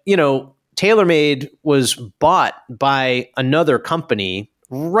 but, TaylorMade was bought by another company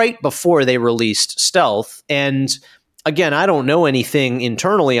right before they released Stealth. And again, I don't know anything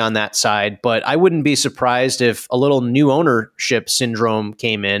internally on that side, but I wouldn't be surprised if a little new ownership syndrome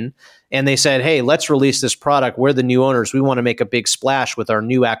came in and they said, hey, let's release this product. We're the new owners. We want to make a big splash with our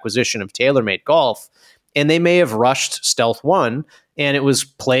new acquisition of TaylorMade Golf. And they may have rushed Stealth 1, and it was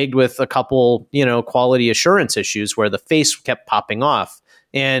plagued with a couple, quality assurance issues where the face kept popping off.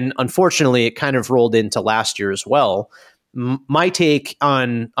 And unfortunately, it kind of rolled into last year as well. My take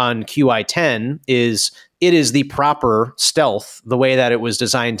on QI10 is it is the proper Stealth, the way that it was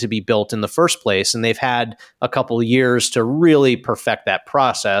designed to be built in the first place. And they've had a couple of years to really perfect that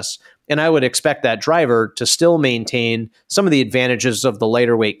process. And I would expect that driver to still maintain some of the advantages of the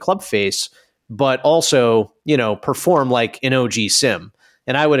lighter weight club face, but also, perform like an OG sim.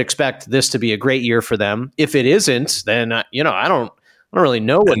 And I would expect this to be a great year for them. If it isn't, then, I don't really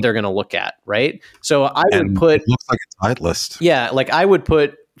know what they're going to look at, right? So I would put... It looks like a tight list. Yeah, like I would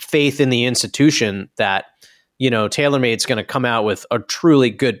put faith in the institution that, TaylorMade's going to come out with a truly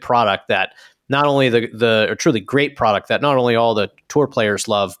good product that not only a truly great product that not only all the tour players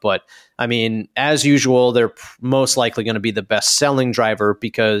love, but I mean, as usual, they're most likely going to be the best selling driver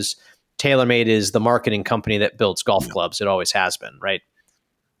because TaylorMade is the marketing company that builds golf clubs. It always has been, right?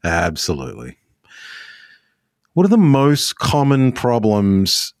 Absolutely. What are the most common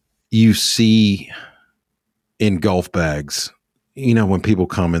problems you see in golf bags? When people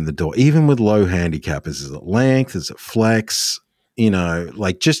come in the door, even with low handicappers, is it length? Is it flex?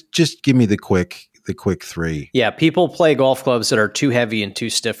 Just give me the quick three. Yeah, people play golf clubs that are too heavy and too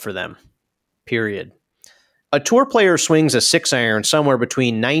stiff for them. Period. A tour player swings a 6-iron somewhere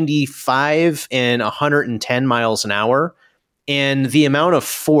between 95 and 110 miles an hour, and the amount of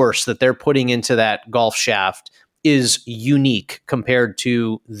force that they're putting into that golf shaft is unique compared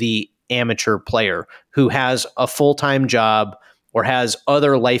to the amateur player who has a full-time job or has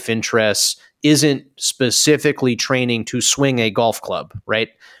other life interests, isn't specifically training to swing a golf club, right?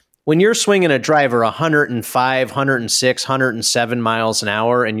 When you're swinging a driver 105, 106, 107 miles an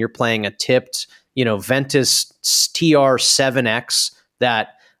hour and you're playing a tipped, Ventus TR7X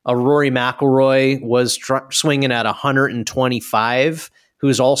that a Rory McIlroy was swinging at 125,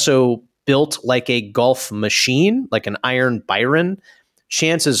 who's also built like a golf machine, like an Iron Byron,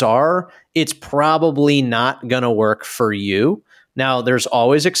 chances are it's probably not going to work for you. Now, there's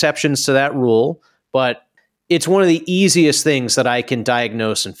always exceptions to that rule, but it's one of the easiest things that I can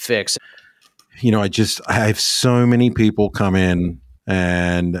diagnose and fix. I have so many people come in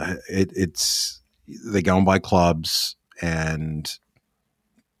and they go and buy clubs and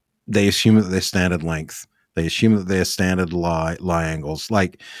they assume that they're standard length. They assume that they're standard lie angles.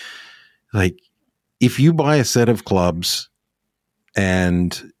 Like if you buy a set of clubs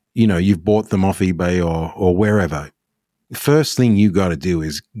and, you've bought them off eBay or wherever, first thing you got to do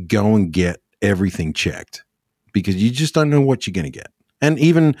is go and get everything checked because you just don't know what you're going to get. And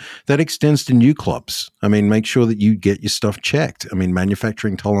even that extends to new clubs. I mean, make sure that you get your stuff checked. I mean,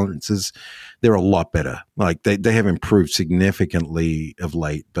 manufacturing tolerances, they're a lot better. Like they have improved significantly of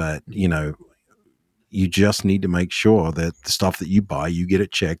late, but you just need to make sure that the stuff that you buy, you get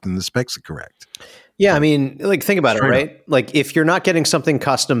it checked and the specs are correct. Yeah, I mean, think about it, right? Like if you're not getting something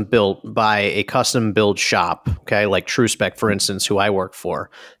custom built by a custom build shop, okay, like TrueSpec, for instance, who I work for,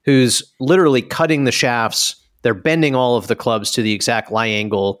 who's literally cutting the shafts, they're bending all of the clubs to the exact lie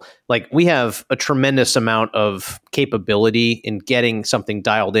angle. Like we have a tremendous amount of capability in getting something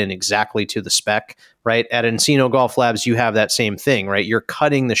dialed in exactly to the spec, right? At Encino Golf Labs, you have that same thing, right? You're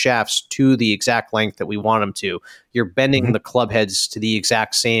cutting the shafts to the exact length that we want them to. You're bending the club heads to the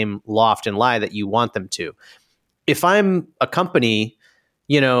exact same loft and lie that you want them to. If I'm a company,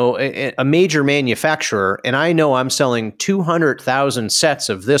 a major manufacturer, and I know I'm selling 200,000 sets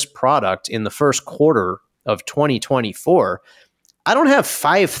of this product in the first quarter of 2024, I don't have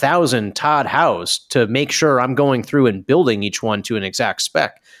 5,000 Todd Howes to make sure I'm going through and building each one to an exact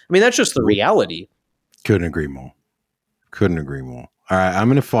spec. I mean, that's just the reality. Couldn't agree more. Couldn't agree more. All right, I'm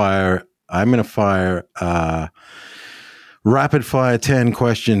gonna fire rapid fire 10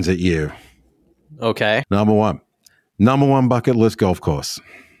 questions at you. Okay. Number one bucket list golf course.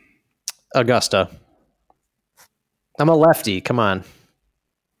 Augusta. I'm a lefty. Come on.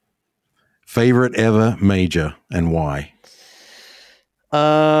 Favorite ever major and why?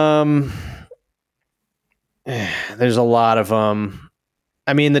 There's a lot of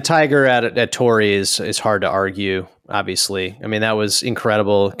I mean, the Tiger at Torrey is hard to argue. Obviously, I mean that was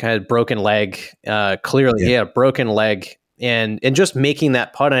incredible. Kind of broken leg. Clearly, he had a broken leg, and just making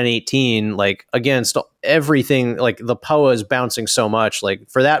that putt on 18, like against everything, like the POA is bouncing so much. Like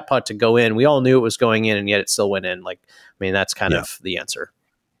for that putt to go in, we all knew it was going in, and yet it still went in. Like, I mean, that's kind of the answer.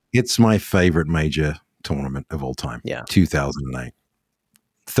 It's my favorite major tournament of all time. Yeah, 2008.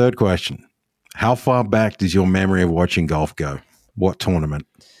 Third question: how far back does your memory of watching golf go? What tournament?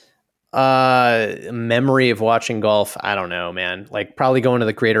 Memory of watching golf, I don't know, man. Like probably going to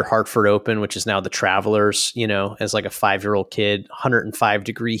the Greater Hartford Open, which is now the Travelers, you know, as like a 5-year-old kid,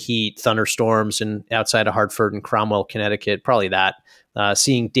 105-degree heat, thunderstorms, and outside of Hartford and Cromwell, Connecticut. Probably that.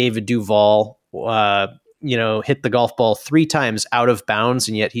 Seeing David Duval, you know, hit the golf ball 3 times out of bounds,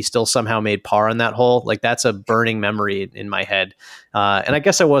 and yet he still somehow made par on that hole. Like that's a burning memory in my head. And I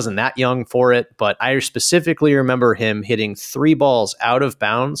guess I wasn't that young for it, but I specifically remember him hitting 3 balls out of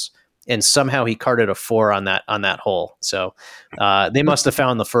bounds, and somehow he carted a 4 on that hole. So they must have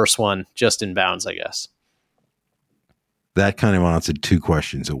found the first one just in bounds, I guess. That kind of answered 2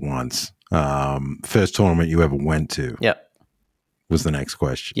 questions at once. First tournament you ever went to? Yep. Was the next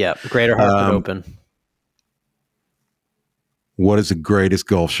question. Yeah, Greater Hartford Open. What is the greatest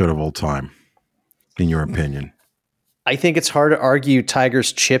golf shot of all time, in your opinion? I think it's hard to argue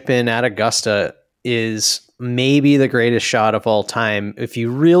Tiger's chip in at Augusta is maybe the greatest shot of all time if you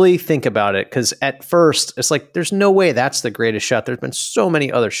really think about it, because at first it's like there's no way that's the greatest shot. There's been so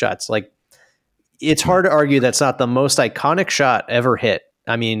many other shots. Like it's hard to argue that's not the most iconic shot ever hit.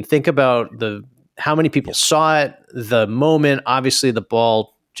 I mean, think about how many people saw it, the moment, obviously the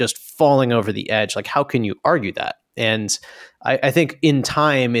ball just falling over the edge. Like how can you argue that? And I think in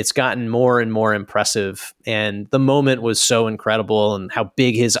time it's gotten more and more impressive, and the moment was so incredible, and how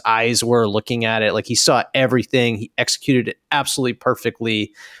big his eyes were looking at it. Like he saw everything. He executed it absolutely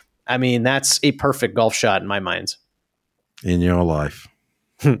perfectly. I mean, that's a perfect golf shot in my mind. In your life,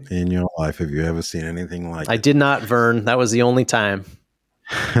 have you ever seen anything like I did not, Vern. That was the only time.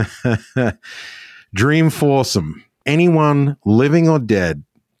 Dream foursome. Anyone living or dead?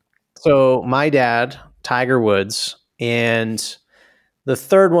 So my dad, Tiger Woods, and the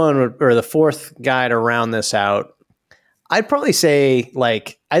third one, or the fourth guy to round this out, I'd probably say,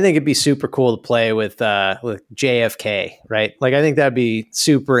 like, I think it'd be super cool to play with JFK, right? Like, I think that'd be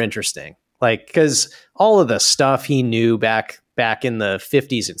super interesting. Like, because all of the stuff he knew back in the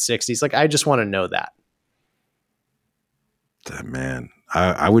 50s and 60s, like, I just want to know that. Man,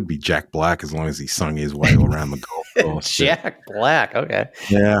 I would be Jack Black as long as he sung his way around the golf course. Jack Black, okay.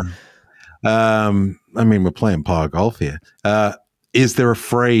 Yeah. I mean, we're playing par golf here. Is there a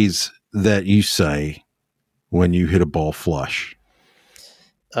phrase that you say when you hit a ball flush?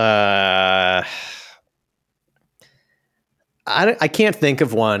 I can't think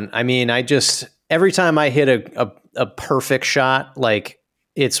of one. I mean, every time I hit a perfect shot, like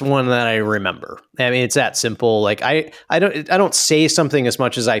it's one that I remember. I mean, it's that simple. Like I don't say something as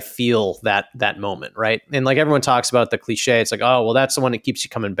much as I feel that moment, right? And like everyone talks about the cliche, it's like, oh, well, that's the one that keeps you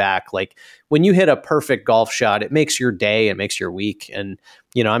coming back. Like when you hit a perfect golf shot, it makes your day, it makes your week. And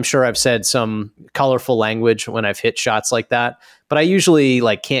you know, I'm sure I've said some colorful language when I've hit shots like that, but I usually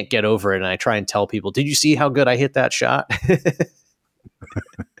like can't get over it, and I try and tell people, "Did you see how good I hit that shot?"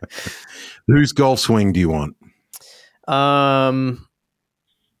 Whose golf swing do you want?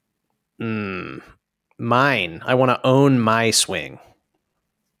 Mine. I want to own my swing.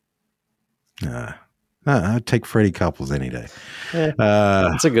 I'd take Freddie Couples any day.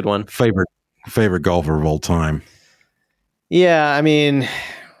 That's a good one. Favorite golfer of all time. Yeah, I mean,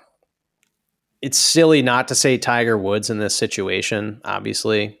 it's silly not to say Tiger Woods in this situation,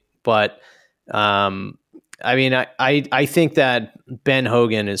 obviously, but I mean, I think that Ben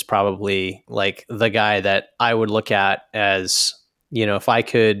Hogan is probably like the guy that I would look at as, you know, if I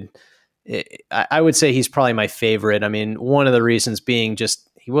could. I would say he's probably my favorite. I mean, one of the reasons being just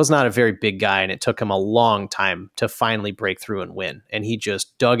he was not a very big guy, and it took him a long time to finally break through and win. And he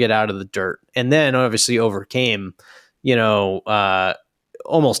just dug it out of the dirt, and then obviously overcame, you know,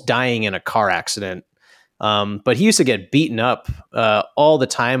 almost dying in a car accident But he used to get beaten up all the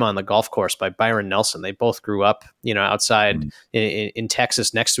time on the golf course by Byron Nelson. They both grew up, outside in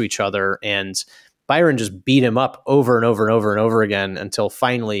Texas next to each other, and Byron just beat him up over and over and over and over again until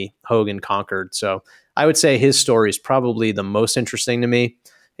finally Hogan conquered. So I would say his story is probably the most interesting to me,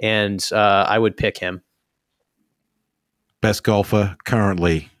 and I would pick him. Best golfer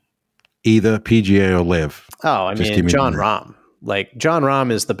currently, either PGA or Live. Oh, I mean, Jon Rahm. Like, Jon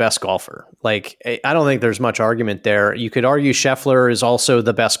Rahm is the best golfer. Like, I don't think there's much argument there. You could argue Scheffler is also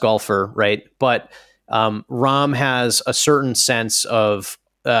the best golfer, right? But Rahm has a certain sense of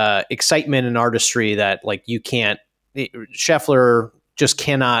excitement and artistry that, like, Scheffler just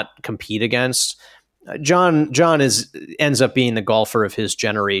cannot compete against. John ends up being the golfer of his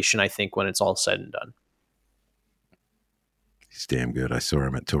generation, I think, when it's all said and done. He's damn good. I saw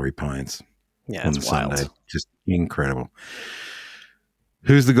him at Torrey Pines. Yeah, it's wild. Sunday. Just incredible.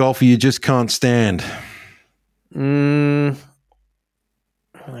 Who's the golfer you just can't stand? I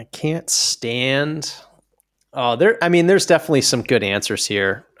can't stand. Oh, there's definitely some good answers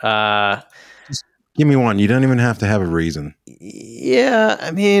here. Just give me one. You don't even have to have a reason. Yeah,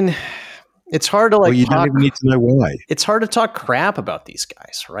 I mean, it's hard to well, you don't even need to know why. It's hard to talk crap about these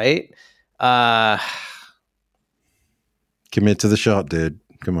guys, right? Commit to the shot, dude.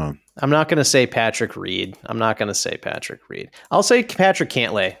 Come on. I'm not going to say Patrick Reed. I'll say Patrick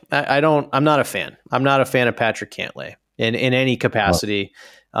Cantlay. I'm not a fan. I'm not a fan of Patrick Cantlay in any capacity.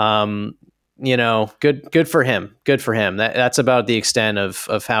 Good for him. Good for him. That's about the extent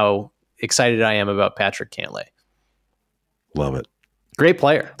of how excited I am about Patrick Cantlay. Love it. Great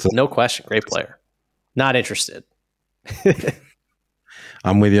player. No question. Great player. Not interested.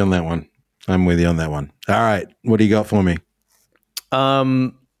 I'm with you on that one. All right. What do you got for me?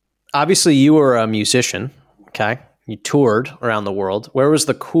 Obviously you were a musician. Okay. You toured around the world. Where was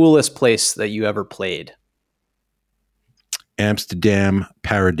the coolest place that you ever played? Amsterdam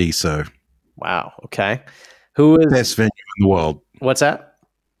Paradiso. Wow. Okay. Who is best venue in the world? What's that?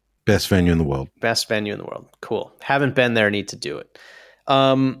 Best venue in the world. Best venue in the world. Cool. Haven't been there. Need to do it.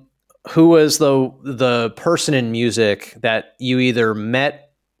 Who was the person in music that you either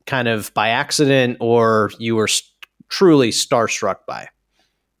met kind of by accident or you were truly starstruck by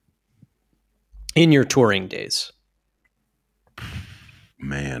in your touring days?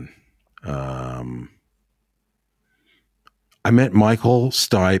 Man. I met Michael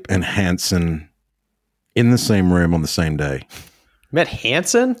Stipe and Hanson in the same room on the same day. Met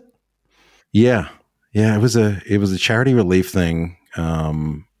Hanson? Yeah. It was a charity relief thing.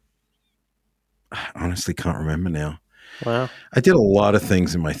 I honestly can't remember now. Wow. I did a lot of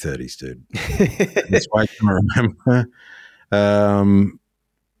things in my 30s, dude. That's why I can't remember.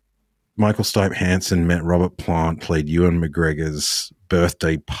 Michael Stipe Hansen met Robert Plant, played Ewan McGregor's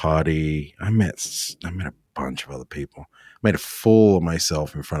birthday party. I met a bunch of other people. Made a fool of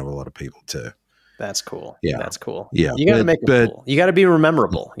myself in front of a lot of people too. That's cool. Yeah. That's cool. Yeah. You got to make it cool. You got to be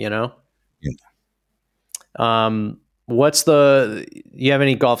memorable, Yeah. You have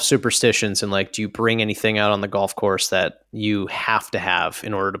any golf superstitions, and like, do you bring anything out on the golf course that you have to have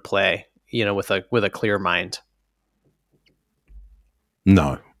in order to play, with a clear mind?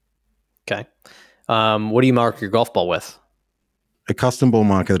 No. Okay. What do you mark your golf ball with? A custom ball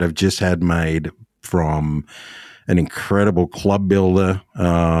marker that I've just had made from an incredible club builder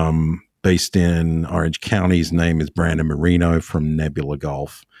based in Orange County. His name is Brandon Marino from Nebula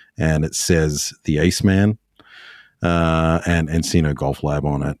Golf, and it says the Ace Man and Encino Golf Lab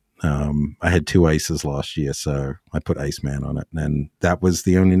on it. I had 2 aces last year, so I put Ace Man on it, and that was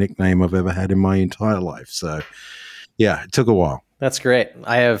the only nickname I've ever had in my entire life. So, yeah, it took a while. That's great.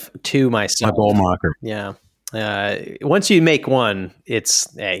 I have 2 myself. My ball marker. Yeah. Once you make one,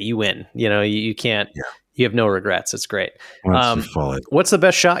 you win. You can't. Yeah. You have no regrets. It's great. What's the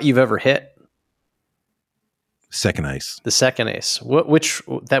best shot you've ever hit? Second ace. The second ace. Which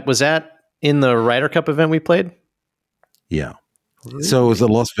was that in the Ryder Cup event we played? Yeah. Really? So it was at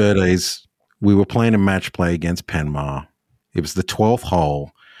Los Verdes. We were playing a match play against Penmar. It was the 12th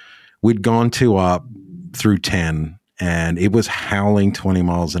hole. We'd gone 2 up through 10, and it was howling 20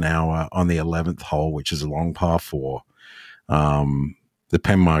 miles an hour on the 11th hole, which is a long par 4. The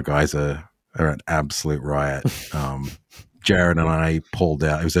Penmar guys are an absolute riot. Jared and I pulled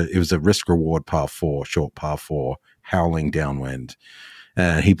out. It was a risk reward par 4, short par 4, howling downwind.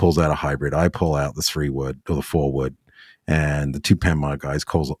 And he pulls out a hybrid. I pull out the 3-wood or the 4-wood. And the 2 Penmar guys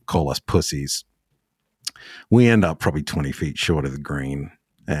call us pussies. We end up probably 20 feet short of the green,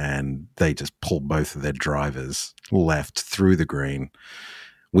 and they just pull both of their drivers left through the green.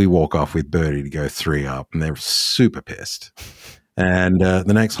 We walk off with birdie to go 3 up, and they're super pissed. And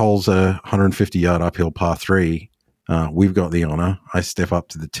the next hole's a 150-yard uphill par 3. We've got the honor. I step up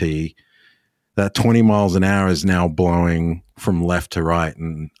to the tee. That 20 miles an hour is now blowing from left to right,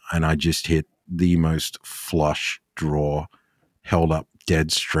 and I just hit the most flush draw, held up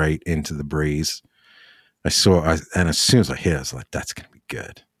dead straight into the breeze. And as soon as I hit it, I was like, that's going to be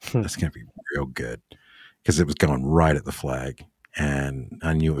good. That's going to be real good, because it was going right at the flag, and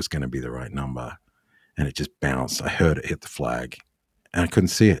I knew it was going to be the right number, and it just bounced. I heard it hit the flag, and I couldn't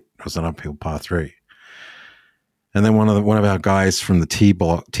see it. It was an uphill par 3. And then one of our guys from the tee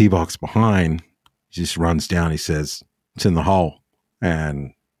box behind just runs down. He says, "It's in the hole,"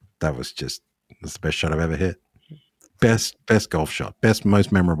 and that's the best shot I've ever hit. Best golf shot.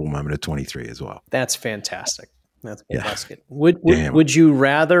 Most memorable moment of 23 as well. That's fantastic. That's fantastic. Yeah. Would you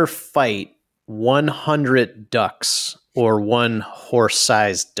rather fight 100 ducks or one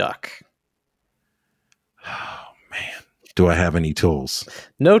horse-sized duck? Oh man, do I have any tools?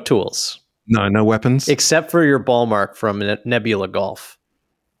 No tools. No weapons? Except for your ball mark from Nebula Golf.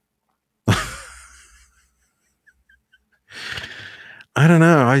 I don't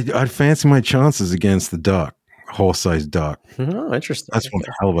know. I'd fancy my chances against the duck, horse-sized duck. Oh, interesting. That's one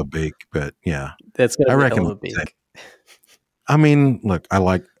hell of a beak, but yeah. That's going to be a reckon hell of a beak. I mean, look, I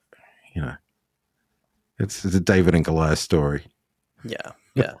like, it's a David and Goliath story. Yeah.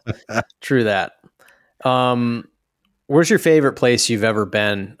 True that. Where's your favorite place you've ever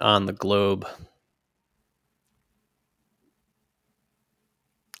been on the globe?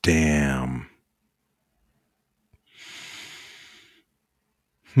 Damn.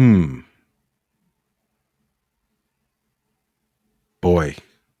 Boy,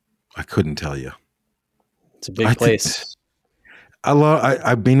 I couldn't tell you. It's a big place.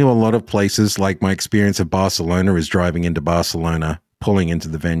 I've been to a lot of places. Like my experience at Barcelona is driving into Barcelona, pulling into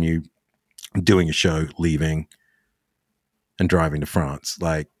the venue, doing a show, leaving, and driving to France.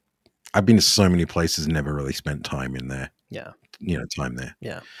 Like, I've been to so many places and never really spent time in there. Yeah. Time there.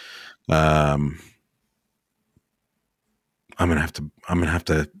 Yeah. I'm gonna have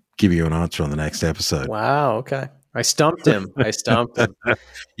to give you an answer on the next episode. Wow. Okay. I stumped him.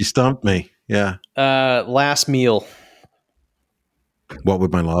 You stumped me. Yeah. Last meal. What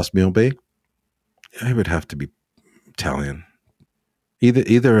would my last meal be? It would have to be Italian.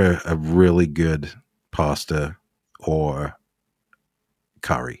 Either a really good pasta or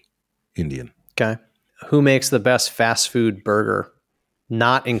curry, Indian. Okay. Who makes the best fast food burger,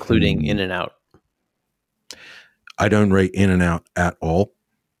 not including In-N-Out? I don't rate In-N-Out at all.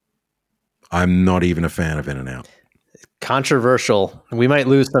 I'm not even a fan of In-N-Out. Controversial. We might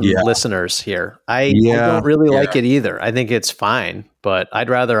lose some listeners here. I don't really like it either. I think it's fine, but I'd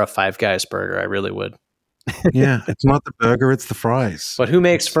rather a Five Guys burger. I really would. Yeah, it's not the burger, it's the fries. But who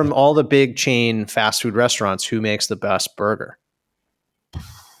makes, from all the big chain fast food restaurants, who makes the best burger?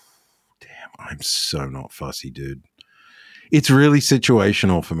 Damn, I'm so not fussy, dude. It's really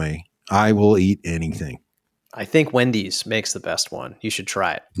situational for me. I will eat anything. I think Wendy's makes the best one. You should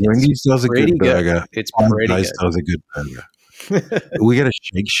try it. Wendy's does a good burger. It's pretty good. Does a good burger. We got a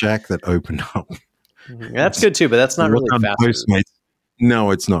Shake Shack that opened up. That's good too, but that's not really fast food.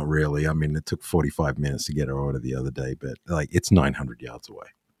 No, it's not really. I mean, it took 45 minutes to get our order the other day, but like it's 900 yards away.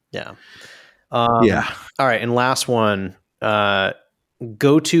 Yeah. Yeah. All right. And last one,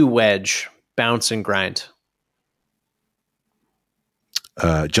 go-to wedge, bounce and grind.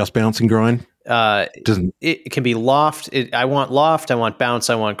 Just bounce and grind? It can be loft. I want loft. I want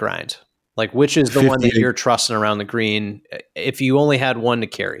bounce. I want grind. Like, which is the one that you're trusting around the green? If you only had one to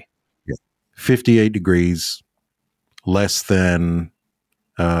carry, 58 degrees, less than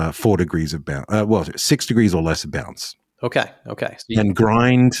 4 degrees of bounce. 6 degrees or less of bounce. Okay. So and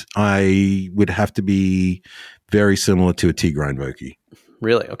grind, I would have to be very similar to a T-grind Vokey.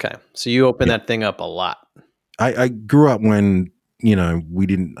 Really? Okay. So you open that thing up a lot. I grew up when we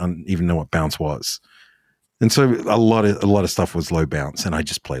didn't even know what bounce was, and so a lot of stuff was low bounce, and I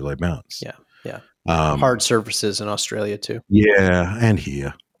just play low bounce. Yeah. Hard surfaces in Australia too. Yeah, and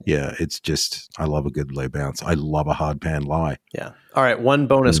here. Yeah, it's just, I love a good low bounce. I love a hard pan lie. Yeah. All right. One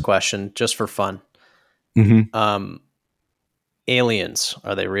bonus question, just for fun. Mm-hmm. Aliens,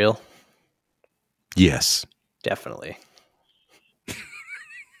 are they real? Yes. Definitely.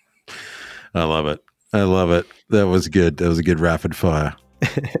 I love it. That was good. That was a good rapid fire.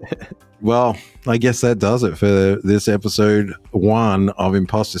 Well, I guess that does it for this episode 1 of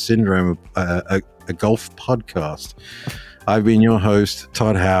Imposter Syndrome, a golf podcast. I've been your host,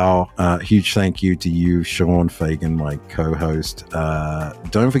 Todd Howe. Huge thank you to you, Sean Fagan, my co-host.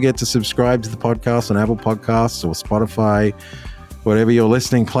 Don't forget to subscribe to the podcast on Apple Podcasts or Spotify, whatever your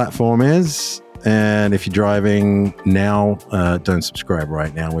listening platform is. And if you're driving now, don't subscribe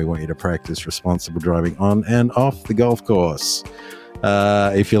right now. We want you to practice responsible driving on and off the golf course.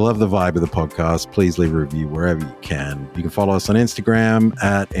 If you love the vibe of the podcast, please leave a review wherever you can. You can follow us on Instagram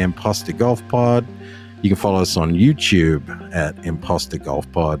at Imposter Golf Pod. You can follow us on YouTube at Imposter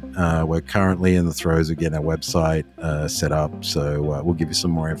Golf Pod. We're currently in the throes of getting our website set up, so we'll give you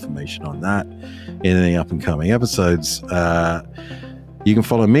some more information on that in the up and coming episodes. You can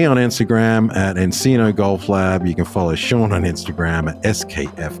follow me on Instagram at Encino Golf Lab. You can follow Sean on Instagram at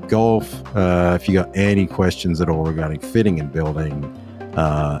SKF Golf. If you got any questions at all regarding fitting and building,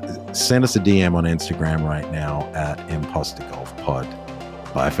 send us a DM on Instagram right now at Imposter Golf Pod.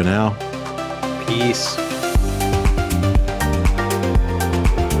 Bye for now. Peace.